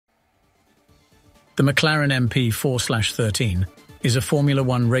The McLaren MP4-13 is a Formula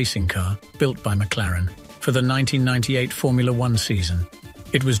One racing car built by McLaren for the 1998 Formula One season.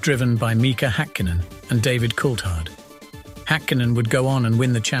 It was driven by Mika Häkkinen and David Coulthard. Häkkinen would go on and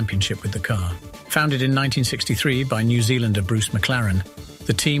win the championship with the car. Founded in 1963 by New Zealander Bruce McLaren,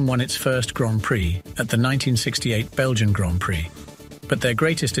 the team won its first Grand Prix at the 1968 Belgian Grand Prix. But their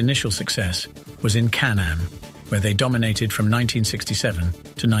greatest initial success was in Can-Am, where they dominated from 1967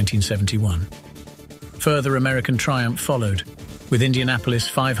 to 1971. Further American triumph followed, with Indianapolis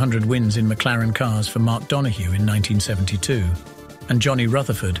 500 wins in McLaren cars for Mark Donohue in 1972 and Johnny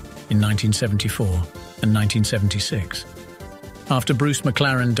Rutherford in 1974 and 1976. After Bruce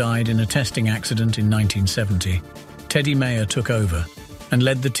McLaren died in a testing accident in 1970, Teddy Mayer took over and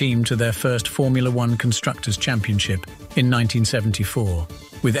led the team to their first Formula One Constructors Championship in 1974,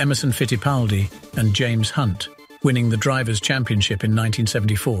 with Emerson Fittipaldi and James Hunt winning the Drivers' Championship in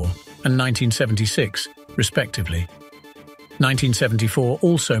 1974 and 1976, respectively. 1974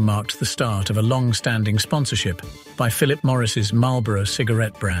 also marked the start of a long-standing sponsorship by Philip Morris's Marlboro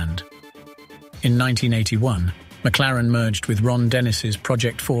cigarette brand. In 1981, McLaren merged with Ron Dennis's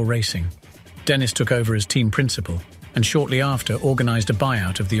Project 4 Racing. Dennis took over as team principal and shortly after organised a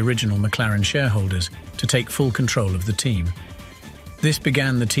buyout of the original McLaren shareholders to take full control of the team. This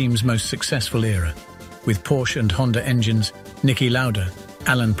began the team's most successful era, with Porsche and Honda engines. Niki Lauda,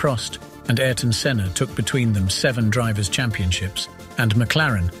 Alain Prost and Ayrton Senna took between them 7 Drivers' Championships and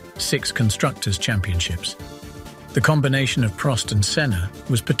McLaren 6 Constructors' Championships. The combination of Prost and Senna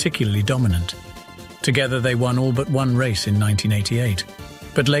was particularly dominant. Together they won all but one race in 1988,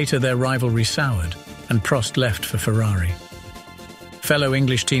 but later their rivalry soured and Prost left for Ferrari. Fellow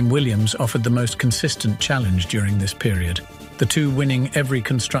English team Williams offered the most consistent challenge during this period, the two winning every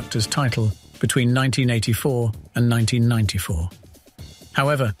Constructors' title between 1984 and 1994.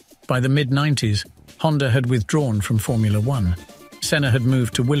 However, by the mid-90s, Honda had withdrawn from Formula One, Senna had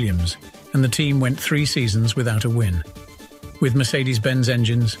moved to Williams, and the team went 3 seasons without a win. With Mercedes-Benz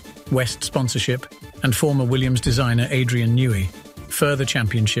engines, West sponsorship, and former Williams designer Adrian Newey, further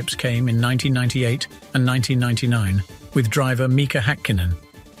championships came in 1998 and 1999 with driver Mika Häkkinen,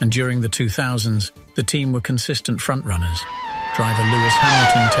 and during the 2000s, the team were consistent frontrunners, driver Lewis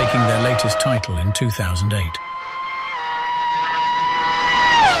Hamilton taking their latest title in 2008.